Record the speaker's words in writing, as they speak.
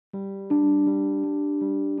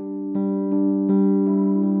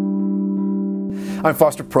I'm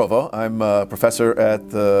Foster Provost. I'm a professor at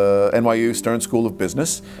the NYU Stern School of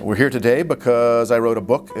Business. We're here today because I wrote a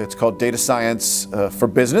book. It's called Data Science for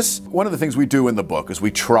Business. One of the things we do in the book is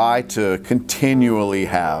we try to continually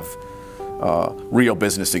have real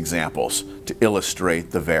business examples to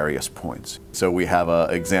illustrate the various points. So we have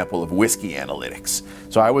an example of whiskey analytics.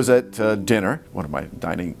 So I was at dinner. One of my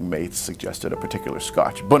dining mates suggested a particular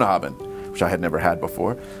scotch, Bunnahabhain, which I had never had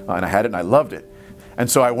before, and I had it and I loved it. And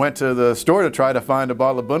so I went to the store to try to find a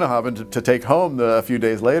bottle of Bunnahabhain to take home a few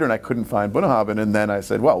days later, and I couldn't find Bunnahabhain. And then I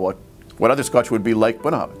said, well, what other scotch would be like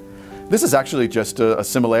Bunnahabhain? This is actually just a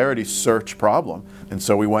similarity search problem. And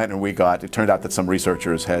so we went and it turned out that some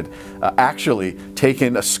researchers had actually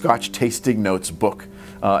taken a Scotch tasting notes book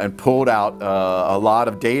and pulled out a lot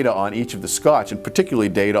of data on each of the scotch, and particularly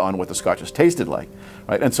data on what the scotches tasted like.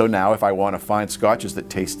 Right? And so now if I want to find scotches that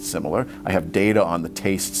taste similar, I have data on the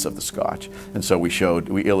tastes of the scotch. And so we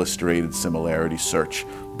illustrated similarity search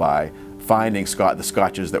by finding the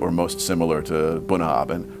scotches that were most similar to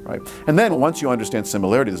Bunnahabhain, right? And then once you understand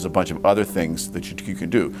similarity, there's a bunch of other things that you can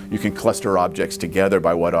do. You can cluster objects together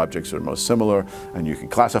by what objects are most similar, and you can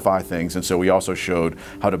classify things. And so we also showed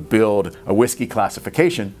how to build a whiskey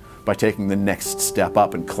classification by taking the next step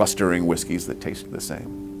up and clustering whiskeys that taste the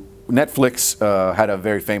same. Netflix had a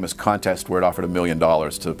very famous contest where it offered $1 million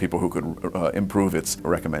to people who could improve its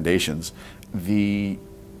recommendations. The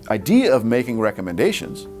idea of making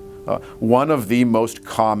recommendations, one of the most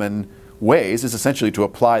common ways is essentially to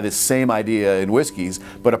apply this same idea in whiskeys,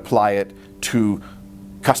 but apply it to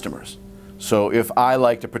customers. So if I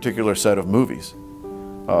liked a particular set of movies,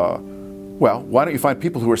 well, why don't you find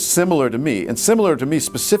people who are similar to me, and similar to me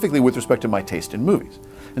specifically with respect to my taste in movies.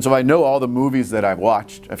 And so I know all the movies that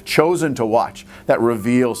I've chosen to watch that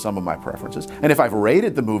reveal some of my preferences. And if I've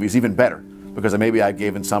rated the movies, even better, because maybe I've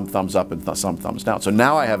given some thumbs up and some thumbs down. So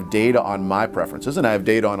now I have data on my preferences, and I have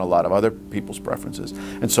data on a lot of other people's preferences.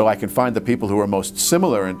 And so I can find the people who are most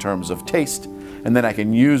similar in terms of taste, and then I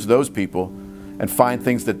can use those people and find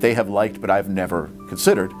things that they have liked but I've never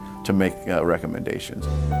considered to make recommendations.